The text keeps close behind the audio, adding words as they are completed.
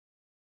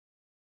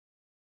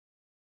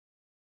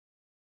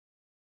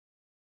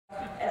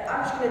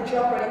I'm just going to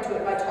jump right into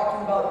it by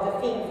talking about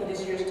the theme for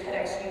this year's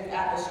TEDxYouth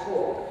at the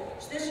school.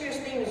 So this year's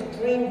theme is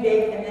dream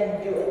big and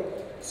then do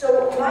it.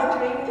 So my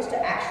dream is to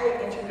actually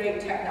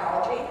integrate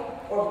technology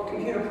or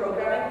computer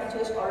programming into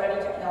this already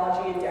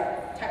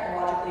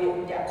technologically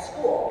adept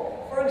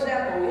school. For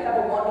example, we have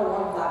a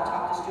 1-to-1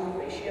 laptop to student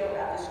ratio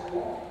at the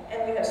school,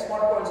 and we have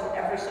smartboards in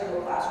every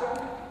single classroom.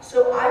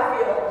 So I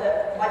feel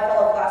that my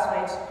fellow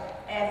classmates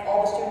and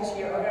all the students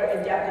here are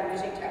very adept at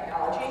using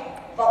technology,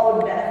 but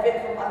would benefit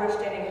from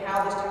understanding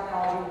how this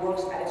technology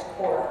works at its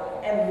core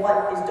and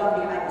what is done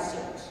behind the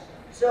scenes.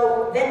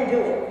 So then do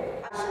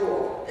it at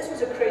school. This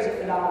was a crazy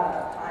phenomenon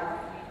at the time.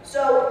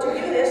 So to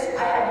do this,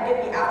 I had to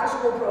get the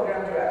after-school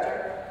program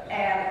director,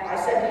 and I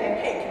said to him,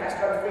 hey, can I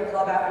start a free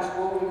club after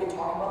school where we can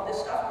talk about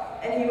this stuff?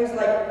 And he was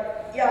like,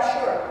 yeah,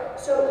 sure.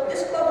 So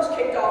this club was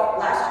kicked off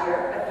last year,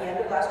 at the end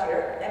of last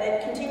year, and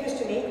it continues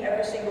to meet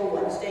every single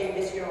Wednesday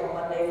this year or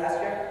Monday last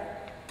year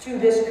to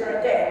this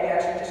current day. And we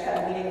actually just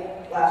had a meeting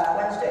last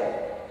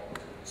Wednesday.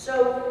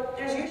 So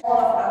there's usually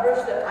enough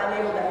numbers that I'm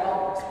able to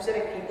help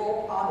specific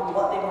people on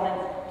what they want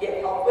to get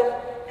help with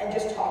and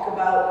just talk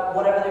about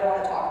whatever they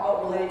want to talk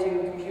about related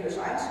to computer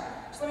science.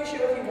 So let me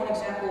share with you one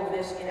example of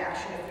this in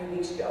action a few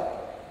weeks ago.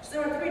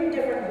 So there were 3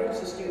 different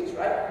groups of students,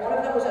 right? One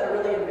of them was at a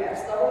really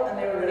advanced level and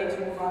they were ready to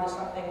move on to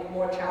something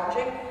more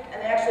challenging,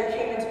 and they actually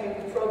came into me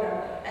with the program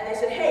and they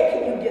said, hey,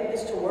 can you get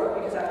this to work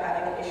because I'm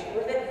having an issue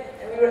with it?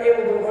 And we were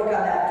able to work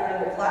on that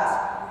during the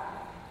class.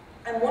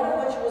 And one of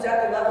which was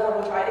at the level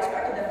of which I had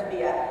expected them to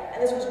be at. And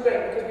this was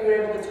great because we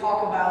were able to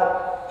talk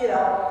about,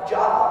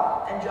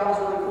 Java. And Java's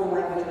a really cool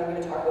language, and I'm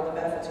going to talk about the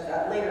benefits of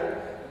that later.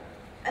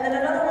 And then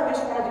another one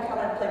just wanted to come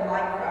and play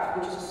Minecraft,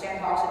 which is a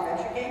sandbox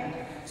adventure game.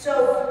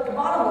 So the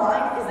bottom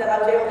line is that I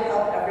was able to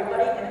help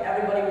everybody, and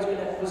everybody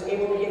was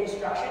able to get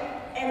instruction.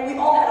 And we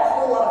all had a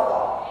whole lot of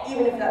fun,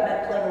 even if that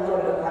meant playing a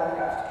little bit of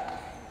Minecraft.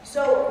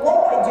 So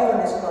what do I do in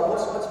this club?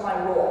 What's my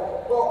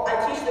role? Well, I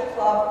teach the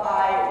club,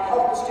 I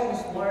help the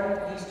students learn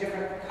these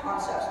different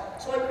concepts.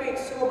 So I create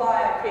syllabi,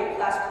 I create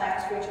class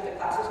plans for each of the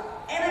classes,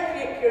 and I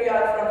create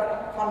periodic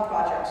fun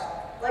projects.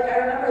 Like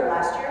I remember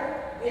last year,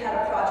 we had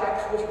a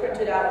project which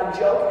printed out a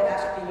joke and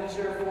asked the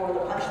user for the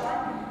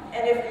punchline.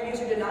 And if the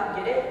user did not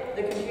get it,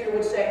 the computer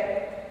would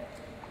say,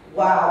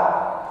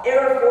 wow,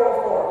 error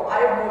 404, I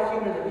have more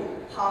humor than you.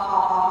 Ha ha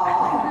ha ha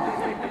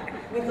ha.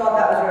 We thought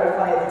that was very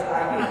funny at the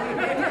time.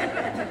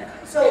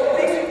 So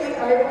basically,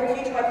 I'm able to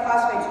teach my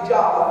classmates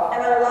Java,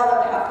 and I allow them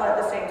to have fun at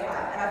the same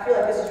time. And I feel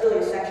like this is really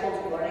essential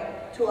to learning,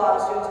 to allow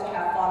the students to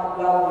have fun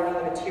while learning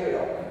the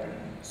material.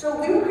 So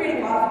we were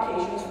creating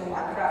modifications for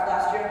Minecraft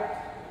last year.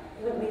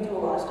 We do a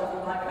lot of stuff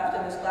with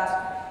Minecraft in this class.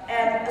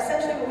 And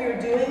essentially what we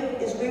were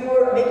doing is we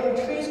were making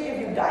trees give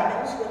you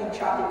diamonds when you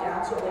chopped it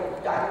down, so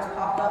like diamonds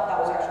popped up. That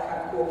was actually kind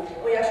of cool.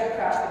 We actually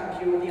crashed the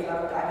computer with the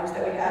amount of diamonds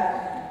that we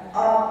had.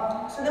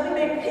 So then we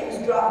made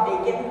pigs drop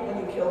bacon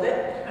when you killed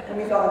it, and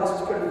we thought that this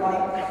was pretty funny.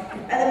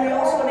 And then we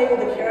also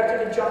enabled the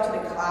character to jump to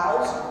the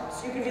clouds,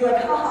 so you could be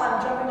like, haha,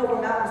 I'm jumping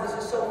over mountains, this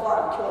is so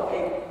fun, kill a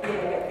pig,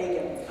 you're gonna get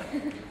bacon.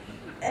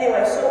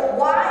 Anyway, so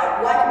why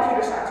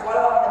computer science? Why do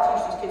I want to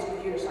teach these kids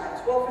computer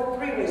science? Well, for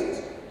 3 reasons.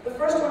 The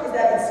first one is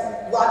that it's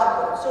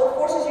logical, so it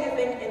forces you to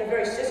think in a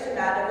very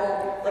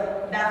systematical,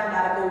 like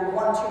mathematical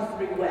 1,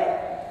 2, 3 way.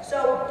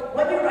 So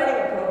when you're writing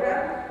a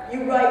program,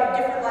 you write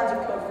different lines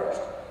of code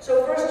first.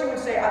 So first you would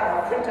say, I don't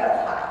know, print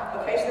out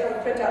high. Okay, so then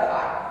we print out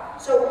high.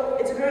 So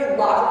it's a very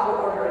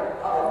logical ordering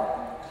of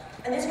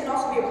it. And this can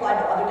also be applied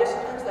to other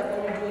disciplines, like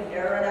when you're doing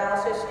error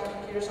analysis in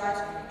computer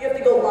science, you have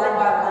to go line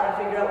by line and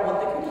figure out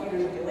what the computer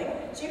is doing.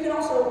 So you can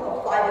also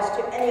apply this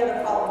to any other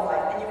problem in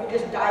life, and you can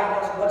just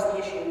diagnose what's the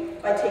issue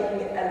by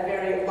taking it at a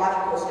very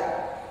logical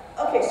step.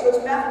 Okay, so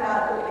it's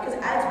mathematical, because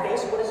at its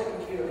base, what is a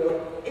computer really?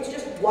 It's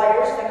just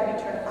wires that can be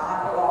turned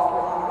on or off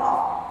or on and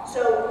off.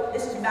 So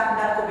this is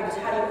mathematical because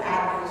how do you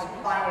add these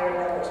binary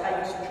numbers? How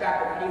do you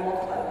subtract them? How do you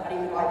multiply them? How do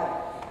you divide them?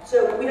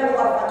 So we have a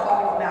lot of fun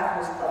talking about math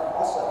in this club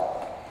also.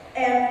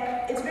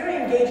 And it's very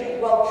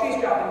engaging. Well,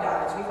 trees dropping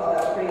diamonds, we thought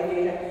that was pretty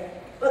engaging.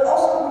 But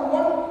also, when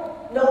one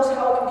knows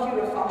how a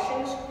computer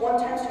functions, one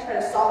tends to try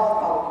to solve the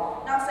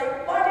problem. Not say,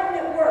 why didn't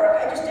it work?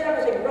 I just did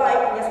everything right.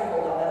 And yes, we've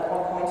all done that at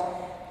one point.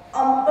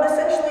 But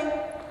essentially,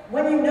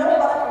 when you know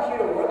how the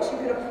computer works, you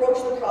can approach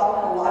the problem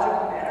in a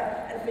logical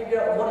manner and figure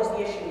out what is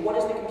the issue, what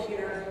is the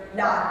computer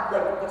not,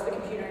 like, what's the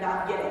computer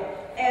not getting.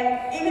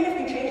 And even if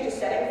you changed a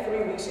setting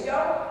 3 weeks ago,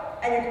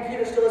 and your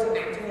computer still isn't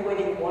acting the way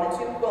that you wanted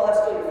to, well,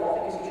 that's still your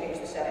fault because you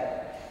changed the setting.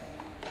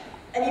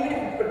 And even if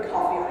you put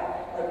coffee on it,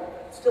 like,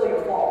 it's still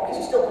your fault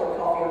because you still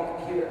put coffee on the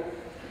computer.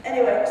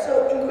 Anyway,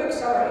 so in quick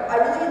summary, I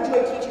really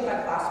enjoy teaching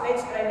my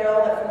classmates, and I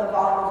know that from the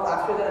volume of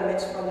laughter that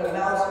emits from their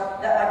mouths,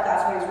 that my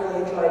classmates really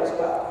enjoy it as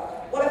well.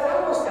 What I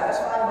found most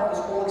satisfying about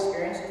this whole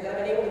experience is that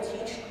I've been able to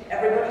teach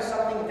everybody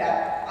something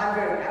that I'm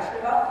very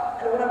passionate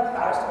about, and what I'm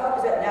proudest about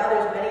is that now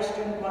there's many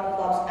student-run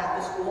clubs at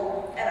the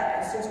school, and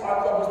since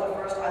our club was the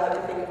first, I like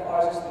to think of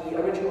ours as the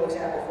original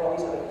example for all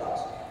these other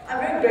clubs.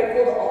 I'm very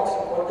grateful to all the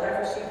support that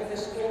I've received at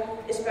this school,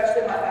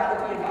 especially my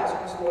faculty advisor,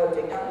 Ms.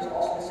 Rodda John, who's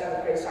also the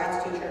 7th grade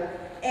science teacher,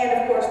 and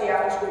of course the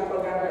after-school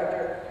program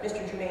director,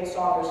 Mr. Jermaine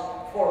Saunders,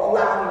 for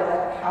allowing me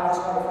to have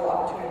this wonderful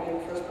opportunity in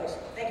the first place.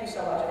 Thank you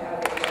so much, and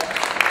have a great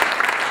day.